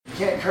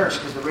can't curse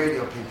because the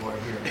radio people are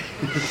here.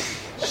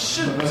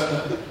 Shoot!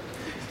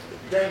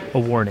 A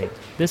warning.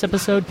 This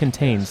episode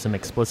contains some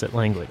explicit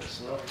language.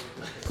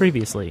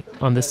 Previously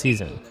on this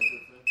season.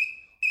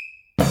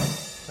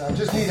 So I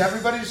just need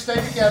everybody to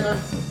stay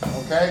together,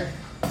 okay?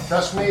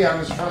 Trust me, I'm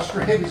as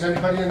frustrated as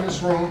anybody in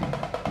this room,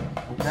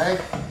 okay?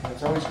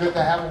 It's always good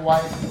to have a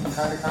wife who can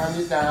kind of calm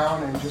you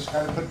down and just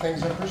kind of put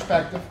things in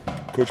perspective.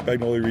 Coach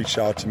Bagnoli reached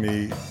out to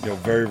me,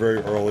 very, very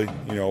early,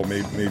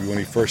 maybe when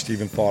he first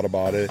even thought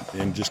about it,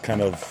 and just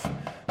kind of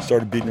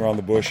started beating around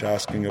the bush,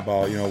 asking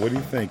about, what do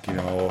you think?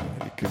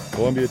 Could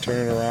Columbia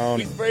turn it around?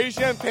 We sprayed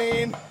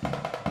champagne,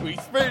 we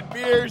sprayed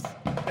beers.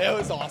 It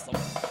was awesome.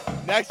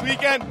 Next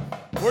weekend,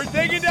 we're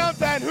taking down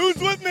Penn. Who's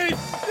with me?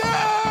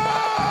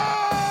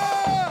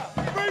 Yeah!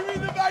 Bring me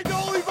the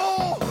Bagnoli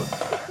Bowl!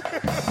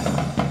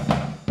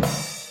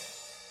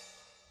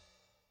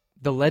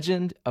 The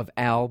legend of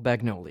Al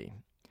Bagnoli.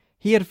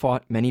 He had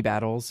fought many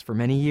battles for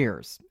many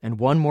years, and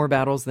won more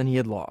battles than he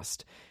had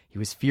lost. He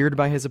was feared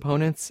by his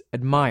opponents,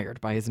 admired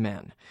by his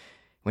men.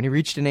 When he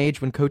reached an age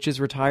when coaches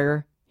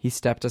retire, he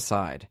stepped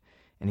aside,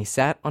 and he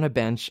sat on a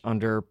bench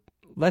under,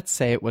 let's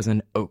say it was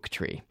an oak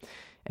tree,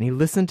 and he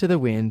listened to the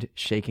wind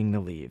shaking the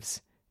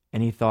leaves,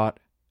 and he thought,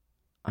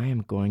 I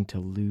am going to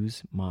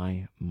lose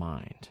my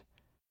mind.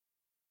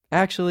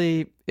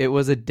 Actually, it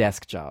was a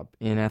desk job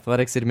in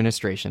athletics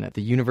administration at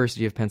the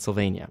University of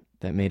Pennsylvania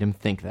that made him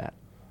think that.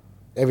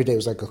 Every day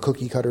was like a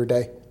cookie cutter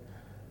day,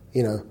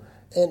 And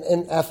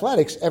in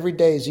athletics, every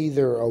day is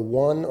either a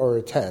 1 or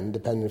a 10,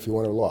 depending if you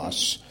won or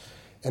lost.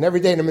 And every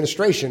day in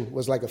administration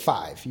was like a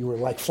 5. You were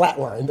like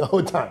flatlined the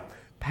whole time.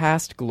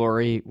 Past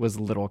glory was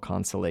little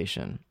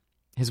consolation.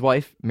 His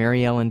wife,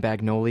 Mary Ellen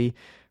Bagnoli,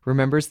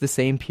 remembers the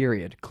same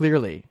period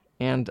clearly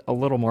and a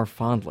little more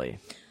fondly.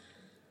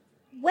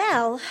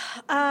 Well,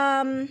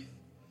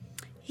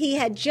 he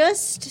had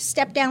just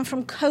stepped down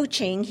from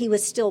coaching. He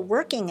was still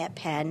working at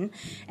Penn,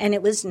 and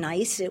it was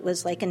nice. It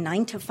was like a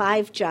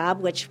 9-to-5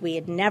 job, which we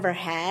had never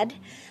had.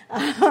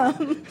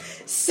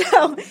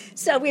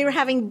 So we were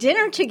having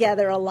dinner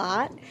together a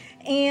lot.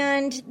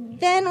 And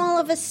then all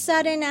of a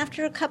sudden,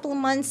 after a couple of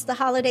months, the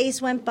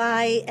holidays went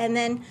by, and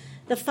then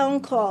the phone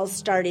calls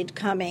started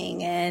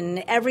coming.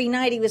 And every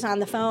night he was on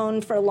the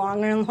phone for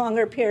longer and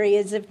longer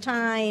periods of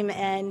time.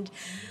 And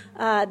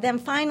then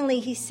finally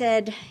he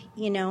said,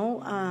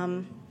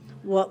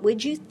 what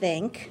would you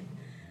think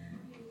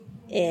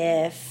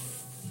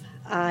if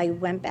I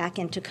went back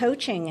into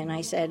coaching? And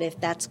I said, if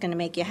that's going to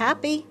make you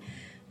happy,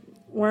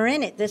 we're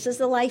in it. This is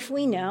the life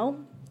we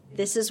know.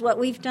 This is what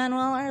we've done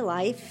all our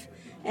life,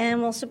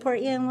 and we'll support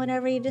you in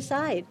whatever you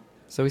decide.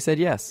 So he said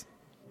yes.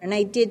 And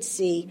I did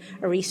see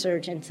a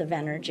resurgence of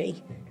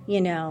energy,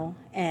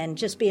 and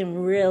just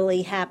being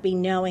really happy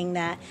knowing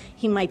that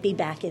he might be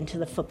back into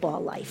the football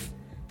life.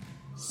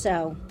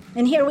 So,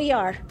 and here we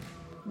are,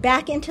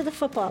 back into the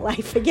football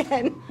life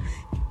again.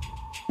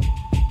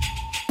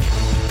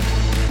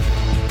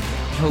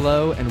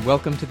 Hello and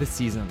welcome to the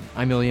season.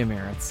 I'm Ilya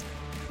Meritz.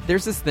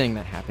 There's this thing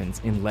that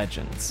happens in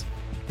legends.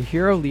 The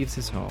hero leaves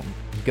his home,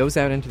 he goes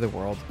out into the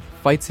world,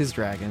 fights his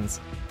dragons,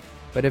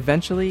 but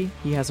eventually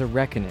he has a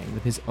reckoning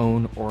with his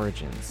own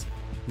origins.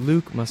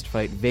 Luke must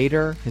fight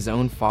Vader, his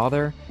own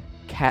father.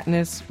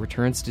 Katniss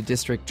returns to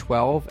District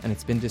 12 and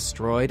it's been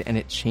destroyed and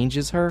it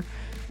changes her.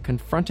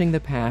 Confronting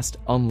the past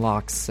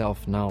unlocks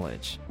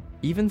self-knowledge.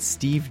 Even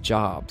Steve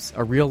Jobs,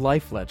 a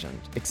real-life legend,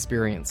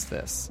 experienced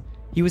this.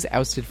 He was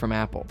ousted from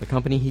Apple, the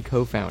company he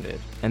co-founded,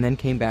 and then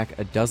came back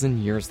a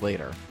dozen years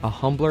later, a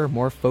humbler,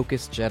 more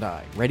focused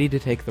Jedi, ready to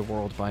take the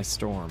world by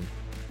storm.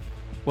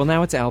 Well,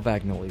 now it's Al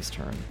Bagnoli's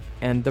turn,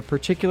 and the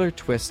particular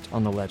twist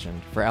on the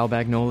legend for Al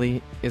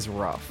Bagnoli is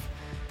rough.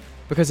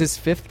 Because his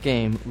 5th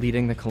game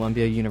leading the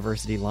Columbia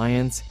University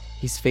Lions,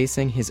 he's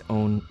facing his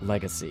own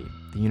legacy,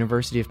 the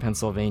University of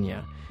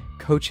Pennsylvania.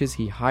 Coaches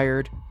he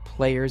hired,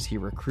 players he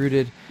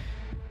recruited.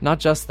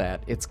 Not just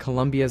that, it's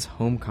Columbia's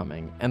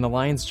homecoming, and the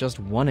Lions just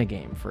won a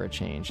game for a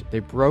change. They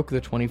broke the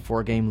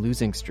 24-game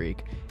losing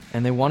streak,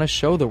 and they want to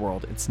show the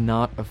world it's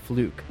not a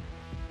fluke.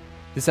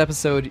 This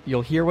episode,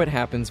 you'll hear what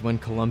happens when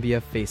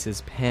Columbia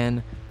faces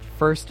Penn.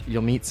 First,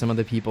 you'll meet some of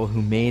the people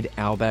who made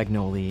Al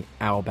Bagnoli,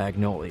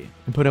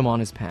 and put him on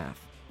his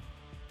path.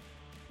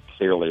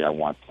 Clearly, I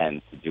want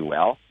Penn to do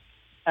well,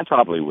 and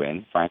probably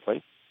win,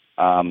 frankly.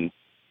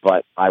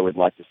 But I would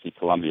like to see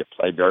Columbia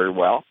play very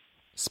well.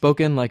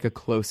 Spoken like a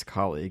close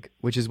colleague,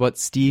 which is what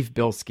Steve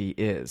Bilski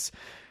is.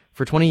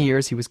 For 20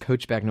 years, he was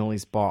Coach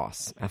Bagnoli's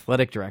boss,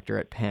 athletic director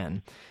at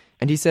Penn.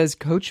 And he says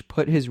Coach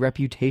put his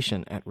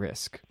reputation at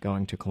risk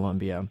going to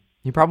Columbia.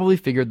 He probably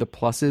figured the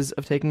pluses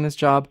of taking this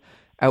job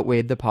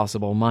outweighed the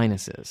possible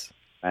minuses.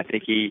 I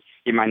think he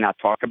might not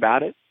talk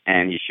about it,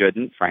 and he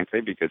shouldn't,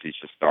 frankly, because he's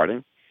just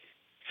starting.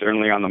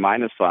 Certainly on the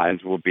minus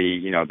sides will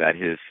be, that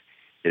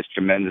his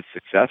tremendous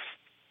success,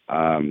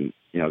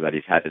 that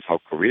he's had his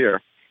whole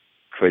career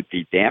could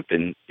be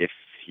dampened if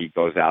he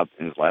goes out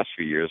in his last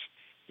few years,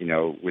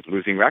 with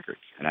losing records.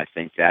 And I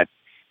think that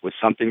was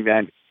something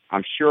that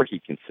I'm sure he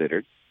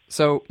considered.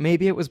 So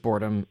maybe it was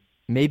boredom,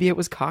 maybe it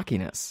was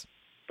cockiness.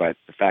 But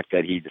the fact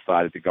that he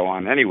decided to go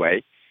on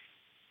anyway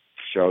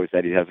shows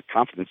that he has a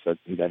confidence that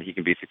he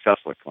can be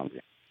successful at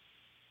Columbia.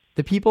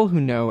 The people who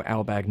know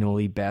Al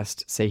Bagnoli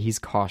best say he's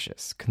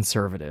cautious,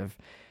 conservative,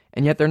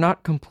 and yet they're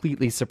not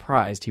completely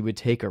surprised he would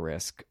take a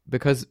risk,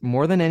 because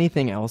more than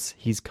anything else,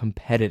 he's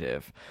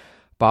competitive.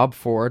 Bob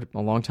Ford,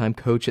 a longtime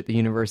coach at the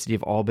University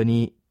of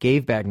Albany,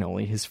 gave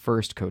Bagnoli his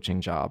first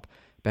coaching job.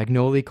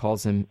 Bagnoli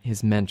calls him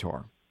his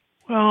mentor.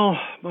 Well,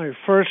 my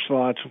first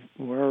thoughts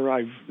were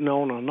I've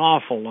known an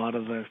awful lot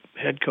of the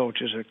head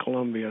coaches at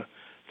Columbia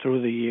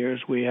through the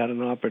years. We had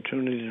an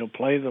opportunity to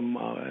play them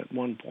at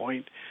one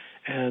point,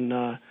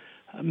 and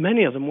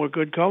many of them were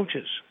good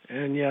coaches,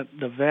 and yet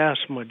the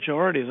vast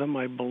majority of them,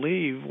 I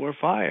believe, were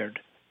fired.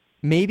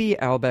 Maybe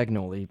Al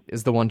Bagnoli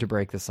is the one to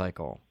break the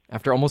cycle.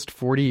 After almost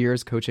 40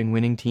 years coaching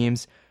winning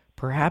teams,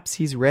 perhaps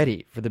he's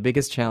ready for the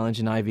biggest challenge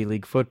in Ivy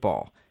League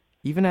football.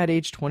 Even at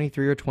age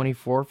 23 or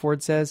 24,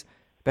 Ford says,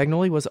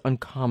 Bagnoli was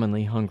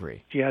uncommonly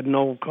hungry. He had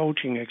no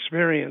coaching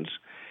experience,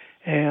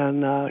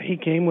 and he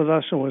came with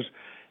us and was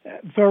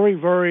very,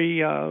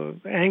 very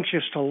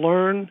anxious to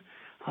learn.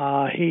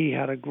 He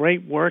had a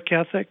great work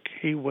ethic.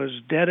 He was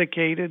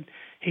dedicated.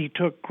 He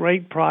took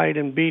great pride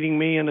in beating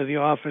me into the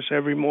office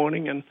every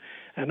morning, and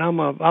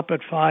I'm up at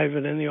 5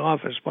 and in the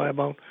office by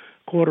about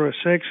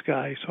 5:45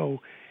 guy.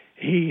 So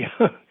he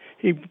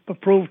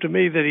proved to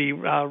me that he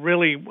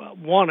really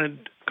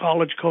wanted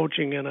college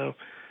coaching in a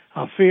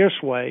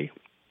fierce way.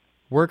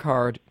 Work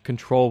hard,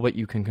 control what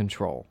you can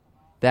control.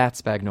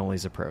 That's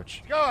Bagnoli's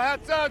approach. Go,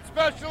 hats on,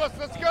 specialists.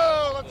 Let's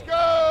go. Let's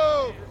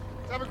go.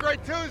 Let's have a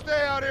great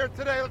Tuesday out here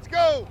today. Let's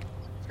go.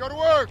 Let's go to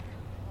work.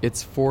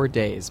 It's 4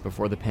 days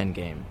before the Penn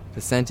game.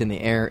 The scent in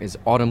the air is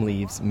autumn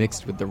leaves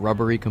mixed with the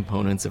rubbery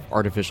components of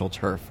artificial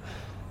turf.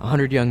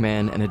 100 young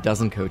men and a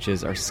dozen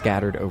coaches are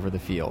scattered over the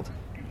field.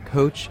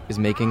 Coach is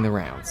making the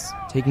rounds,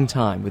 taking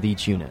time with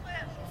each unit.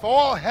 If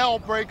all hell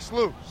breaks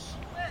loose,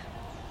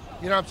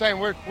 you know what I'm saying?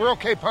 We're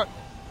okay punting.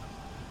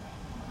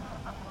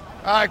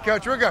 All right,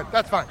 Coach, we're good.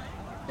 That's fine.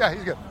 Yeah,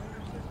 he's good.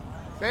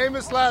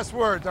 Famous last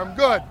words. I'm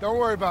good. Don't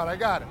worry about it. I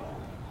got it.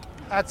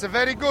 That's a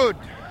very good.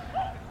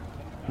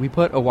 We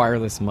put a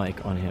wireless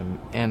mic on him,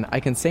 and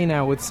I can say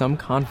now with some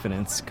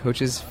confidence,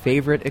 Coach's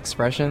favorite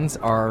expressions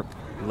are,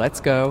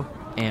 let's go,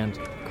 and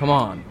come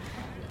on.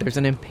 There's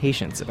an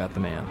impatience about the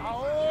man.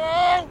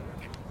 Oh,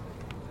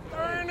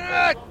 turn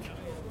it!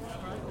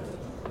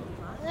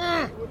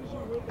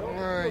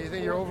 You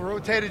think you're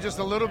over-rotated just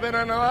a little bit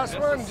on the last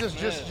one?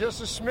 Just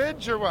a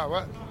smidge or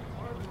what?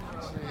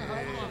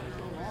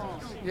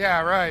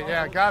 Yeah, right.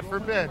 Yeah, God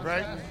forbid,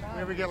 right?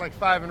 Maybe get like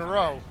 5 in a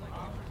row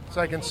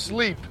so I can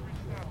sleep.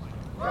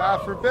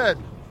 God forbid.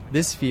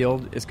 This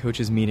field is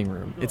Coach's meeting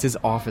room. It's his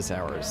office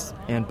hours.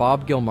 And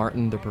Bob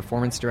Gilmartin, the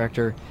performance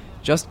director,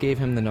 just gave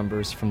him the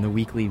numbers from the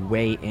weekly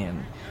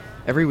weigh-in.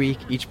 Every week,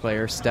 each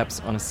player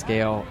steps on a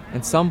scale,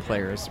 and some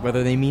players,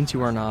 whether they mean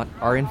to or not,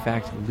 are in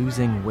fact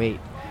losing weight.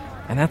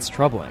 And that's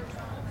troubling.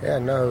 Yeah,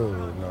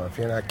 no. If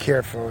you're not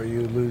careful,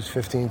 you lose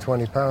 15,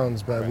 20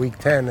 pounds by week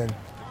 10. And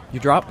you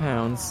drop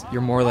pounds,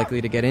 you're more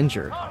likely to get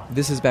injured.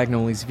 This is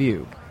Bagnoli's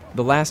view.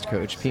 The last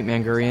coach, Pete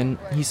Mangurian,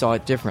 he saw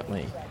it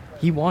differently.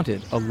 He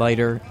wanted a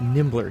lighter,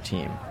 nimbler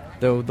team,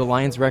 though the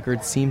Lions'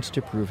 record seemed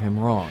to prove him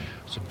wrong.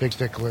 It's a big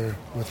stickler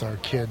with our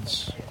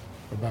kids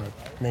about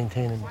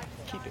maintaining.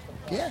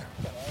 Yeah.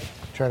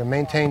 Try to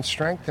maintain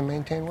strength and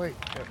maintain weight.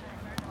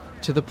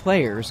 To the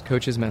players,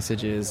 Coach's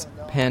message is,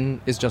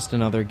 Penn is just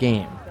another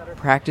game.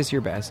 Practice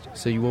your best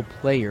so you will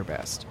play your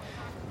best.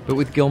 But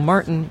with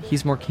Gilmartin,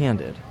 he's more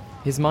candid.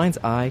 His mind's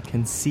eye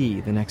can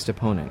see the next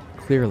opponent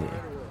clearly.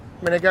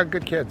 I mean, they got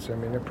good kids. I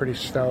mean, they're pretty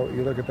stout.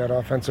 You look at that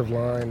offensive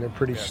line, they're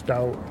pretty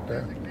stout.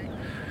 The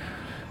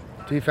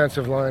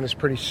defensive line is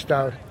pretty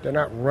stout. They're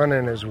not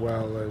running as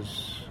well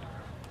as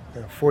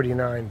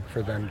 49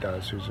 for them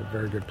does, who's a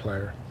very good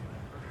player.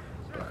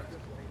 But,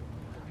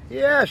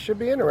 yeah, it should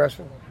be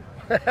interesting.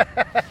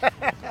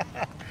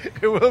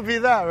 It will be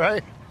that,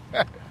 right?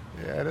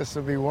 Yeah, this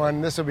will be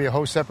one. This will be a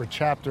whole separate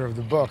chapter of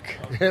the book.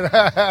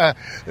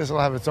 This will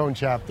have its own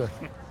chapter.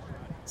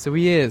 So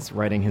he is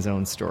writing his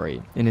own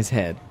story in his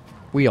head.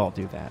 We all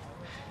do that.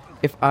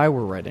 If I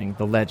were writing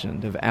the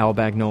legend of Al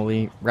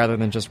Bagnoli rather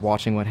than just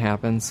watching what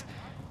happens,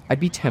 I'd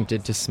be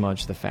tempted to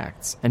smudge the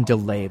facts and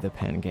delay the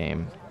Penn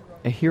game.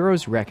 A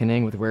hero's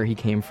reckoning with where he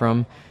came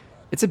from,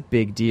 it's a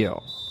big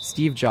deal.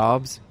 Steve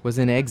Jobs was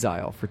in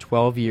exile for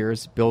 12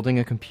 years building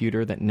a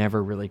computer that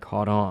never really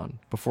caught on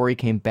before he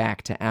came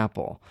back to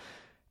Apple.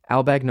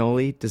 Al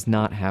Bagnoli does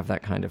not have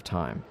that kind of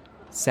time.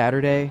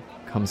 Saturday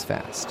comes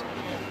fast.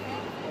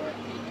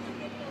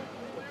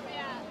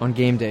 On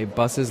game day,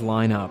 buses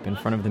line up in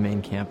front of the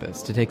main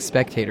campus to take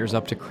spectators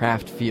up to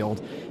Kraft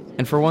Field,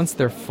 and for once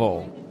they're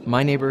full.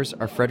 My neighbors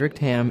are Frederick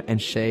Tam and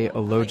Shay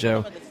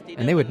Olojo,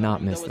 and they would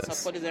not miss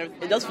this.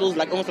 It just feels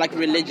like almost like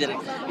religion.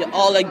 You're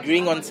all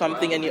agreeing on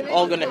something, and you're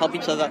all going to help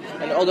each other,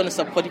 and you're all going to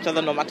support each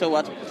other no matter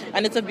what.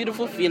 And it's a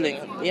beautiful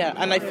feeling, yeah.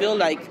 And I feel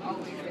like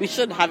we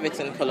should have it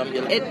in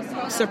Colombia. It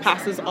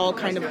surpasses all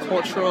kind of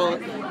cultural,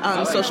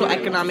 social,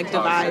 economic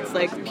divides.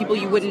 Like people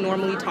you wouldn't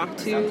normally talk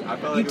to,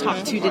 you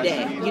talk to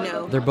today, you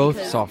know. They're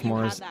both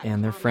sophomores,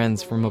 and they're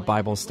friends from a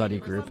Bible study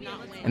group.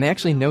 And they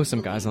actually know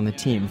some guys on the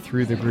team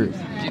through the group.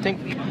 Do you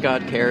think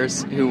God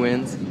cares who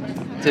wins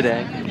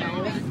today?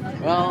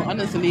 Well,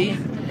 honestly,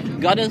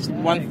 God just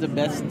wants the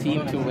best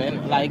team to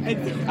win. Like,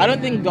 I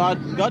don't think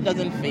God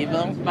doesn't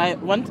favor. But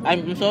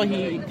I'm sure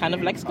he kind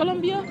of likes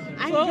Colombia.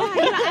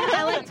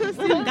 I like to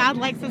assume God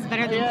likes us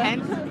better than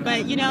Penn,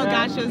 but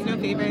God shows no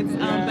favorites.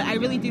 But I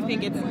really do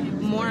think it's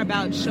more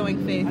about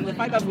showing faith. And the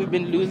fact that we've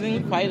been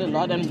losing quite a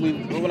lot, and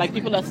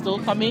people are still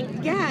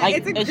coming. Yeah, like,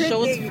 it's a it good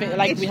shows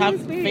thing. We have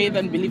faith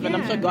and belief, and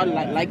I'm sure God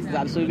likes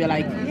that. So we're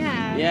like,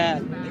 yeah,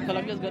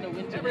 Colombia's gonna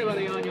win.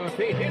 Everybody on your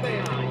feet, here they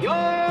are,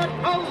 your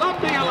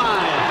Columbia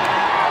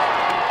Lions.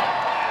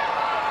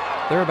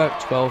 There are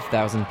about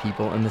 12,000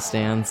 people in the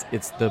stands.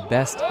 It's the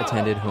best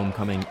attended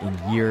homecoming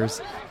in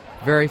years.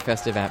 Very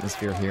festive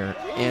atmosphere here,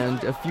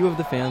 and a few of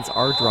the fans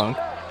are drunk,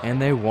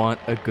 and they want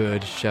a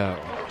good show.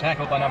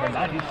 Tackled by number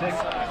 96.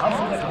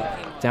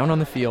 Down on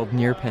the field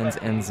near Penn's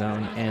end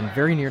zone, and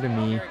very near to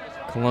me,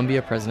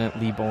 Columbia President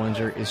Lee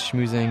Bollinger is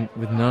schmoozing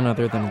with none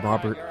other than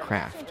Robert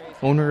Kraft,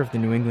 owner of the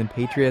New England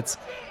Patriots.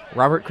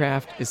 Robert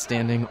Kraft is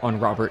standing on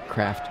Robert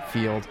Kraft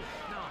Field.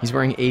 He's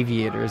wearing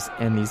aviators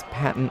and these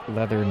patent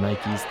leather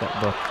Nikes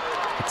that look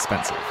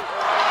expensive.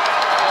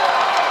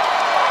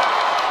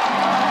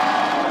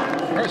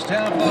 First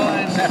down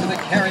lines after the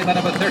carry by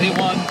number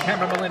 31,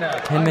 Cameron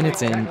Molina. 10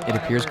 minutes in, it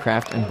appears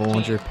Kraft and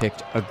Bollinger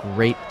picked a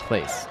great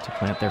place to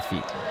plant their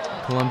feet.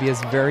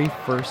 Columbia's very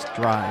first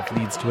drive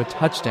leads to a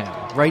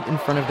touchdown right in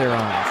front of their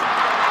eyes.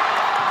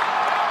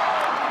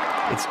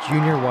 It's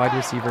junior wide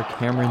receiver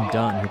Cameron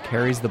Dunn who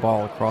carries the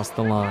ball across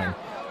the line.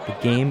 The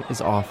game is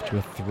off to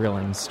a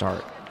thrilling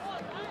start.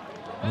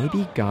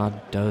 Maybe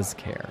God does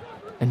care,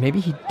 and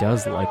maybe he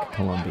does like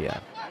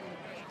Columbia.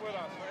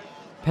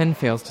 Penn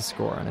fails to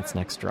score on its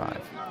next drive.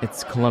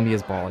 It's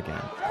Columbia's ball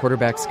again.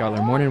 Quarterback Skylar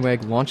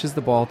Mornhinweg launches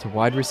the ball to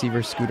wide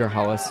receiver Scooter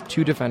Hollis.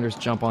 Two defenders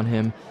jump on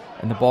him,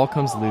 and the ball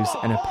comes loose,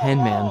 and a Penn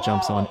man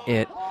jumps on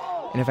it.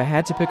 And if I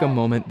had to pick a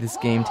moment this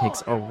game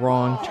takes a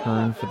wrong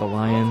turn for the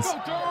Lions,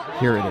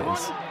 here it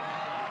is.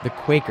 The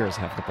Quakers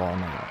have the ball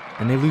now,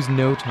 and they lose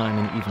no time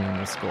in evening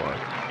the score.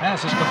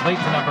 Pass is complete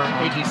to number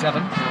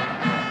 87,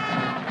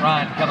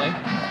 Ryan Kelly,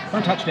 for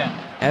a touchdown.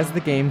 As the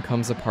game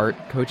comes apart,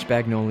 Coach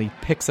Bagnoli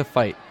picks a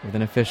fight with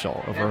an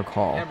official over a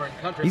call.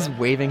 He's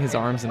waving his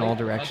arms in all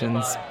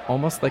directions,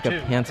 almost like a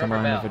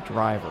pantomime of a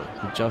driver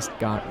who just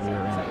got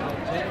rear-ended.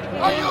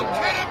 Are you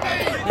kidding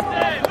me?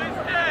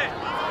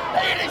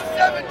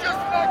 87 just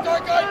knocked our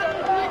guy down.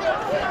 He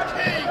got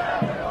key.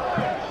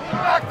 He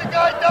knocked the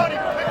guy down. He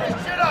picked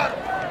the shit out of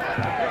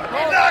him.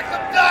 He knocked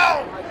him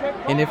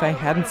down. And if I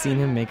hadn't seen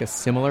him make a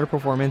similar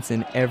performance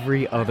in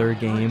every other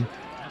game,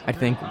 I'd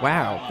think,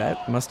 wow,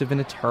 that must have been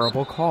a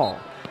terrible call.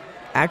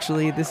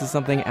 Actually, this is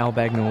something Al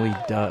Bagnoli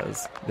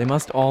does. They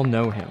must all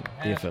know him,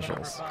 the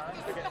officials.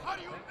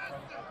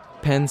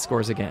 Penn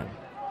scores again,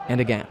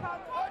 and again,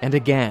 and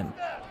again.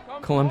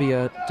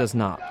 Columbia does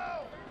not.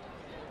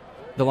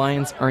 The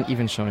Lions aren't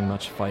even showing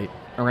much fight.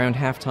 Around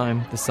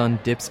halftime, the sun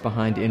dips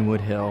behind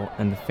Inwood Hill,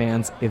 and the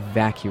fans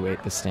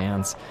evacuate the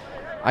stands.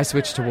 I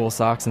switch to wool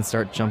socks and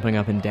start jumping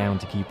up and down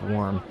to keep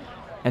warm.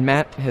 And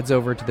Matt heads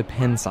over to the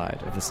Penn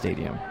side of the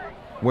stadium,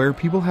 where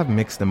people have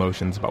mixed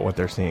emotions about what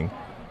they're seeing.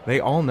 They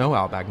all know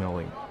Al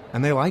Bagnoli,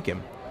 and they like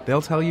him.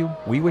 They'll tell you,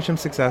 we wish him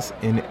success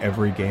in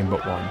every game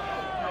but one.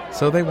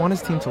 So they want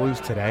his team to lose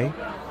today,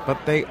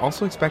 but they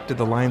also expected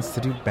the Lions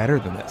to do better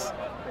than this.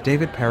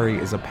 David Perry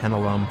is a Penn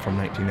alum from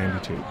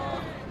 1992.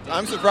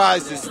 I'm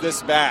surprised it's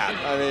this bad.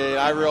 I mean,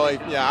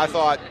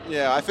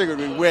 I figured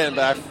we'd win,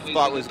 but I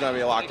thought it was going to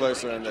be a lot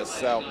closer than this.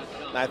 So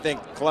I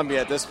think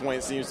Columbia at this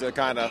point seems to have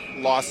kind of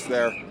lost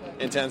their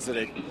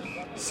intensity.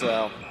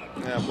 So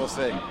yeah, we'll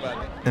see.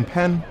 And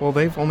Penn, well,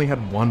 they've only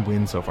had one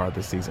win so far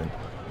this season.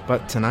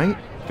 But tonight,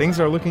 things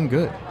are looking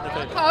good.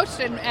 Coached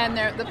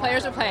and the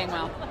players are playing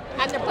well.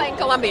 And they're playing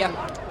Columbia.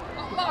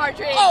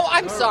 Marjorie. Oh,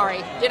 I'm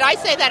sorry. Did I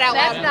say that out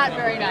loud? That's not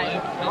very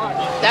nice.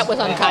 That was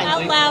unkind.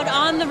 Out loud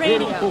on the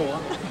radio.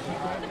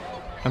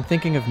 I'm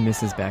thinking of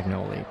Mrs.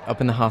 Bagnoli up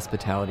in the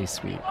hospitality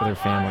suite with her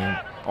family.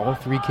 All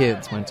three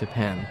kids went to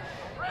Penn.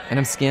 And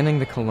I'm scanning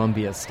the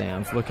Columbia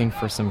stands looking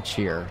for some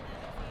cheer.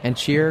 And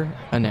cheer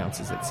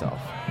announces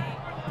itself.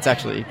 It's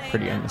actually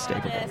pretty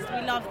unmistakable. Yes,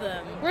 we love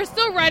them. We're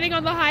still riding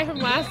on the high from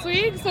last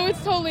week, so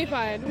it's totally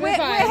fine. We're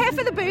here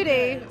for the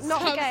booty,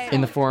 not the game.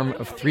 In the form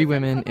of three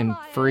women in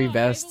furry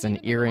vests and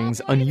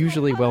earrings,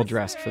 unusually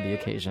well-dressed for the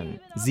occasion.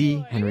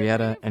 Z,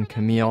 Henrietta, and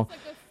Camille.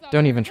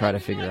 Don't even try to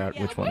figure out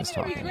which one is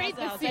talking.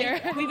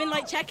 We've been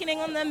checking in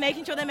on them,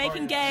 making sure they're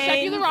making gains,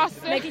 checking the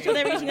roster, making sure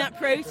they're eating that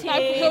protein,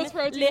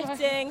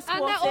 lifting, squatting.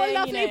 And they're all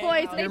lovely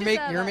boys.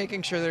 You're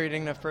making sure they're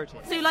eating enough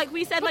protein. So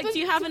we said, do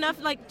you have enough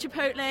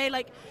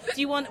Chipotle?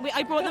 Do you want?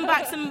 I brought them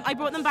back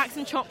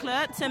some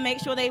chocolate to make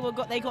sure they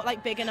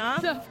got big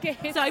enough.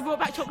 So I brought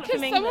back chocolate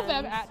from England. Some of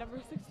them at number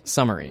 6.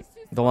 Summary.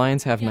 The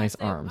Lions have nice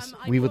arms.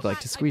 We would like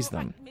to squeeze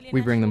them.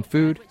 We bring them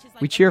food.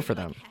 We cheer for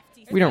them.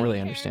 We don't really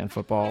understand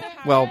football.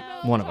 Well,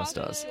 one of us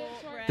does.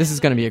 This is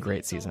going to be a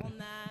great season.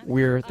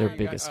 We're their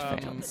biggest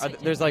fans.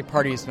 There's like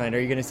parties tonight.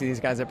 Are you going to see these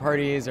guys at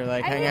parties or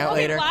like hang out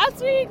later?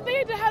 Last week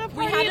they had a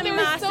party and they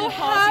were so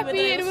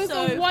happy and it was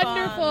so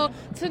wonderful.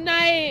 Fun.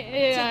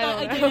 Tonight,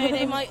 I don't know.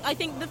 They might. I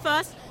think the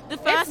first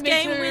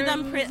game with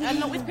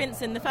not with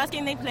Princeton, the first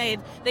game they played,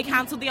 they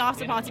cancelled the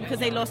after party because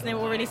they lost and they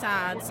were really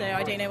sad. So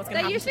I don't know what's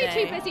going to happen. They're usually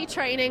today. too busy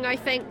training, I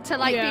think, to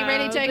be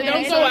really doing they it.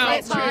 don't go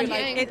out.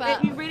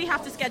 Partying, you really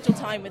have to schedule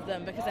time with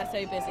them because they're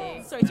so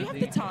busy. Sorry, do you have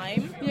the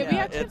time? Yeah, we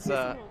have it's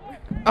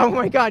oh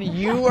my God,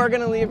 you are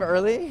going to leave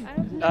early?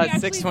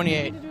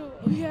 6:28.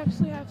 We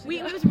actually have to.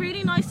 It was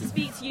really nice to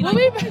speak to you.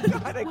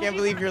 God, I can't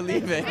believe you're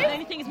leaving. The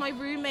only thing is my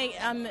roommate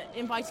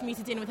invited me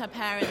to dinner with her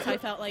parents. I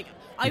felt like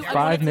I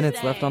 5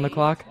 minutes left on the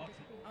clock.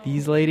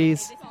 These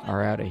ladies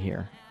are out of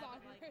here.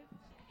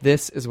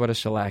 This is what a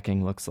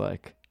shellacking looks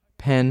like.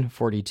 Penn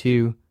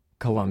 42,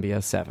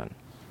 Columbia 7.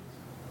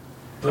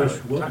 Bush,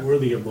 what were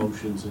the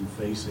emotions in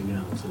facing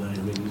Al today? I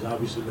mean, he's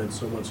obviously meant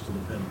so much to the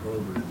Penn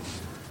program.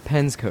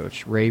 Penn's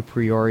coach, Ray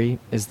Priori,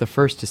 is the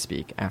first to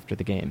speak after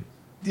the game.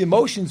 The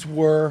emotions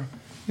were,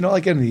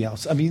 like anything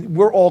else. I mean,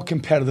 we're all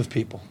competitive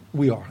people.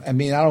 We are. I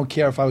mean, I don't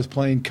care if I was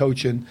playing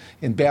coach in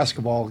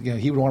basketball.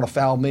 He would want to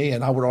foul me,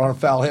 and I would want to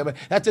foul him.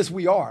 That's just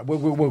we are.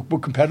 We're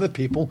competitive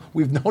people.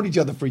 We've known each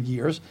other for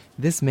years.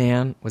 This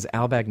man was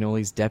Al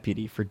Bagnoli's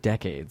deputy for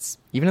decades.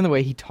 Even in the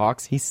way he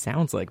talks, he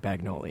sounds like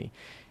Bagnoli.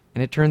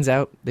 And it turns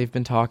out they've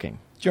been talking.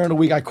 During the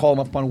week, I called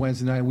him up on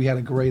Wednesday night, and we had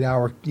a great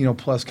hour,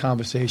 plus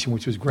conversation,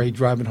 which was great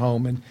driving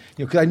home. And,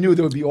 because I knew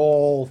there would be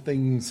all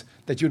things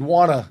that you'd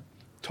want to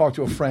talk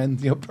to a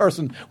friend,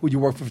 person who you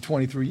worked for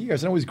 23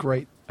 years, and it was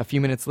great. A few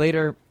minutes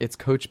later, it's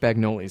Coach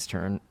Bagnoli's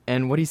turn,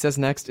 and what he says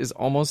next is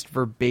almost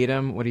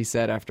verbatim what he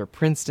said after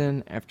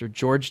Princeton, after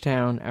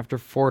Georgetown, after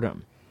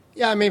Fordham.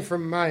 Yeah, I mean,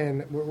 from my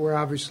end, we're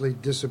obviously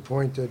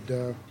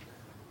disappointed.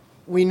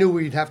 We knew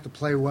we'd have to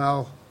play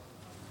well.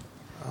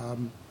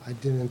 I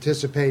didn't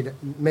anticipate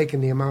making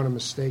the amount of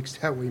mistakes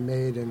that we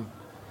made, and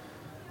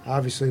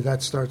obviously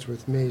that starts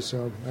with me,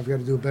 so I've got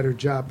to do a better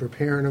job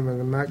preparing them, and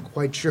I'm not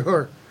quite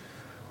sure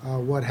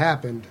what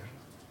happened.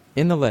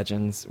 In The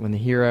Legends, when the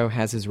hero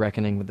has his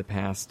reckoning with the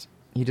past,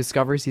 he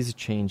discovers he's a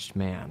changed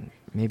man.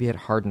 Maybe it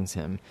hardens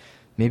him.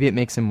 Maybe it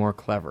makes him more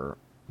clever.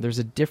 There's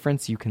a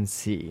difference you can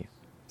see.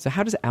 So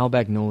how does Al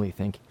Bagnoli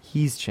think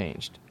he's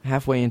changed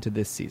halfway into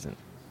this season?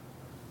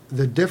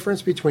 The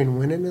difference between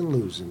winning and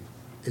losing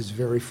is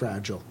very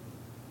fragile.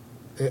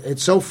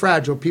 It's so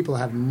fragile, people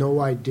have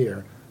no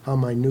idea how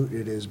minute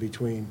it is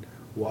between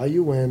why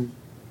you win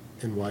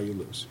and why you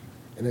lose.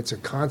 And it's a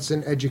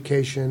constant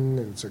education,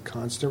 and it's a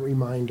constant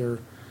reminder.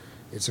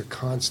 It's a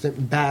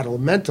constant battle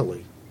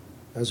mentally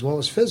as well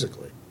as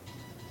physically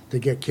to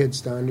get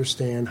kids to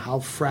understand how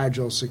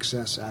fragile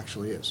success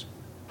actually is.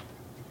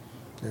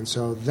 And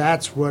so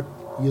that's what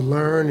you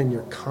learn, and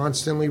you're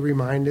constantly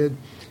reminded.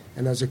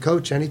 And as a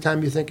coach,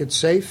 anytime you think it's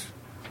safe,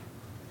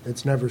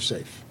 it's never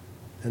safe.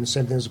 And the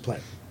same thing as a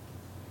player.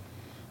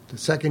 The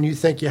second you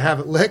think you have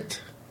it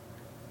licked,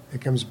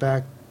 it comes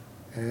back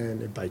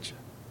and it bites you.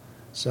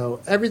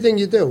 So everything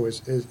you do is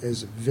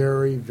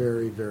very,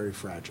 very, very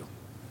fragile.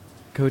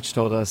 Coach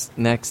told us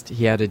next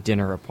he had a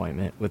dinner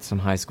appointment with some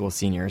high school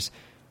seniors.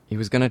 He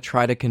was going to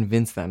try to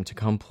convince them to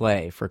come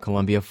play for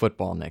Columbia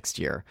football next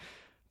year.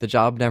 The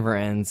job never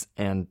ends,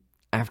 and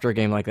after a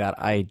game like that,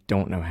 I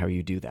don't know how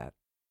you do that.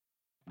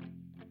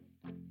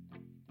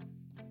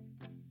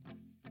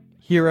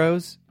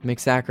 Heroes make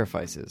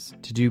sacrifices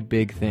to do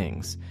big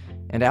things,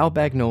 and Al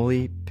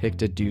Bagnoli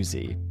picked a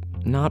doozy.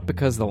 Not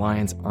because the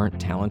Lions aren't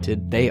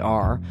talented, they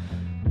are,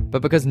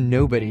 but because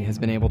nobody has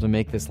been able to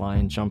make this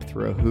Lion jump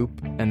through a hoop,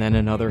 and then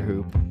another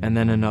hoop, and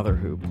then another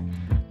hoop.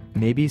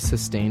 Maybe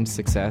sustained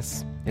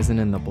success isn't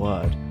in the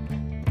blood.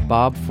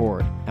 Bob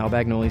Ford, Al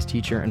Bagnoli's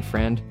teacher and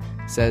friend,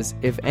 says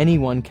if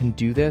anyone can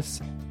do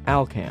this,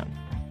 Al can.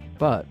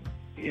 But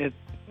it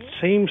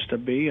seems to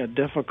be a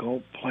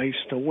difficult place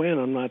to win.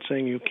 I'm not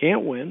saying you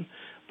can't win,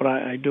 but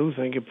I do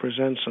think it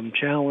presents some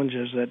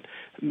challenges that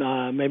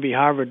maybe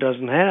Harvard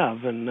doesn't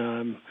have,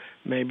 and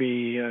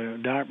maybe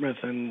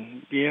Dartmouth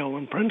and Yale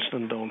and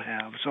Princeton don't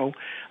have. So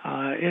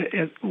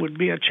it would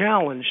be a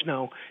challenge.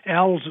 Now,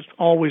 Al's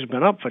always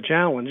been up for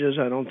challenges.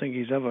 I don't think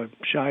he's ever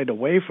shied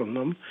away from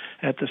them.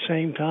 At the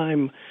same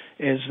time,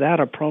 is that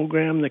a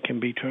program that can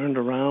be turned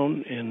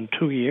around in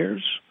 2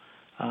 years?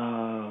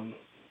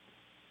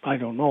 I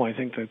don't know. I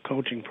think the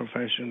coaching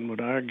profession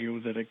would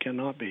argue that it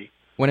cannot be.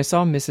 When I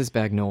saw Mrs.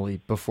 Bagnoli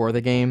before the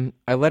game,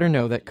 I let her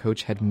know that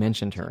Coach had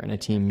mentioned her in a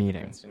team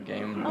meeting.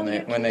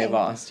 When they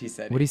lost, he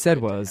said... What he said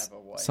was,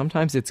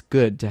 sometimes it's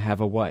good to have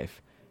a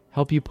wife.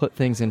 Help you put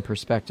things in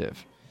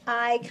perspective.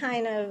 I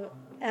kind of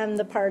am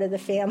the part of the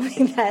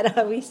family that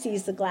always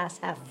sees the glass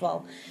half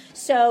full.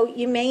 So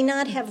you may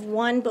not have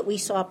won, but we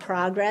saw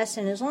progress.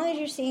 And as long as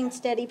you're seeing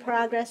steady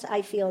progress,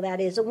 I feel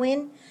that is a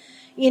win.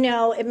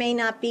 It may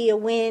not be a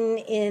win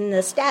in the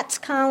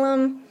stats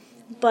column,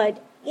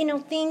 but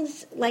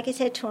things, like I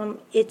said to him,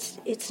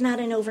 it's not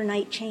an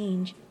overnight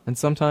change. And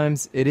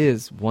sometimes it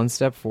is one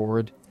step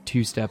forward,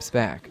 2 steps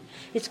back.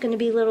 It's going to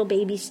be little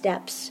baby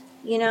steps,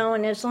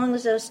 and as long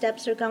as those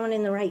steps are going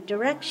in the right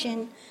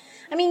direction.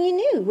 I mean, you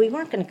knew we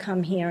weren't going to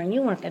come here and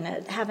you weren't going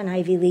to have an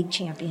Ivy League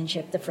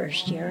championship the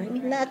first year. I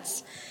mean,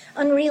 that's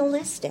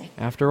unrealistic.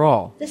 After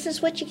all, this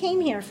is what you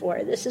came here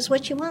for. This is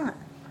what you want.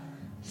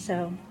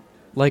 So,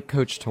 like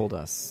Coach told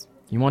us,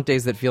 you want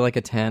days that feel like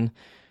a 10,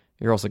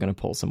 you're also going to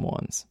pull some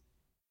 1s.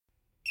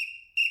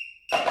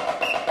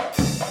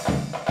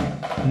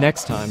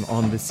 Next time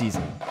on The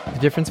Season, the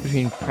difference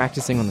between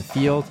practicing on the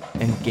field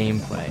and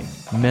gameplay,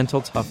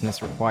 mental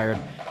toughness required.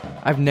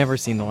 I've never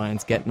seen the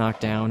Lions get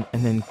knocked down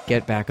and then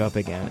get back up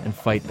again and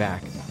fight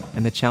back.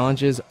 And the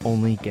challenges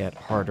only get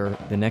harder.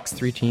 The next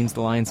 3 teams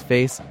the Lions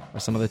face are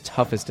some of the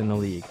toughest in the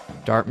league: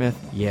 Dartmouth,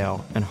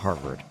 Yale, and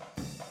Harvard.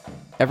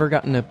 Ever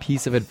gotten a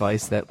piece of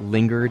advice that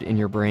lingered in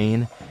your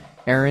brain?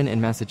 Erin in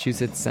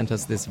Massachusetts sent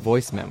us this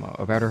voice memo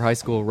about her high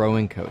school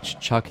rowing coach,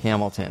 Chuck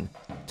Hamilton.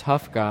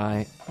 Tough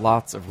guy,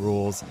 lots of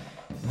rules.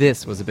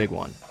 This was a big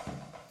one.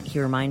 He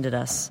reminded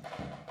us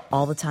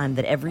all the time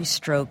that every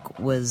stroke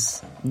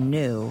was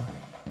new,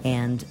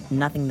 and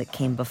nothing that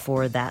came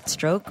before that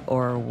stroke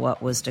or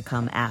what was to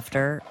come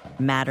after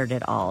mattered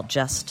at all.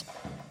 Just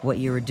what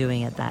you were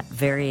doing at that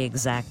very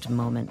exact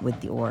moment with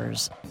the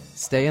oars.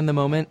 Stay in the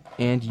moment,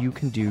 and you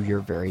can do your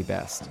very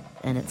best.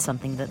 And it's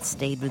something that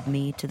stayed with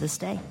me to this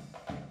day.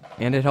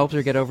 And it helped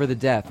her get over the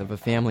death of a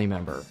family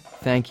member.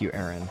 Thank you,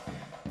 Erin.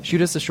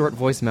 Shoot us a short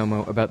voice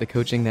memo about the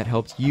coaching that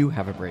helped you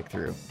have a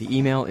breakthrough. The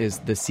email is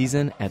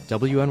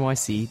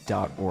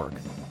theseason@wnyc.org.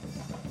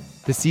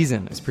 The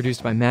Season is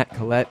produced by Matt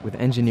Collette with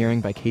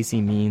engineering by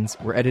Casey Means.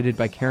 We're edited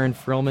by Karen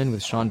Frillman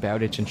with Sean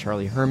Bowditch and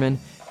Charlie Herman.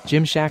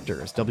 Jim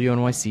Schachter is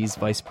WNYC's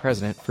vice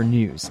president for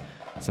news.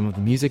 Some of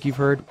the music you've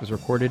heard was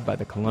recorded by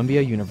the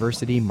Columbia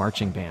University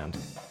Marching Band.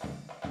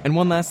 And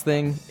one last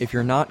thing, if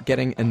you're not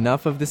getting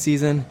enough of The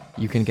Season,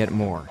 you can get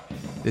more.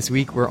 This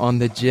week, we're on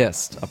The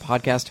Gist, a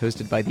podcast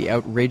hosted by the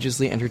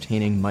outrageously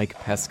entertaining Mike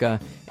Pesca.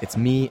 It's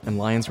me and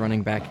Lions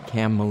running back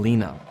Cam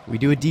Molina. We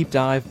do a deep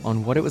dive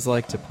on what it was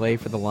like to play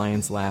for the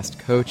Lions' last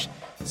coach,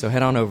 so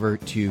head on over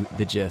to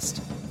The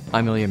Gist.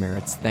 I'm Ilya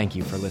Meritz. Thank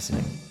you for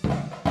listening.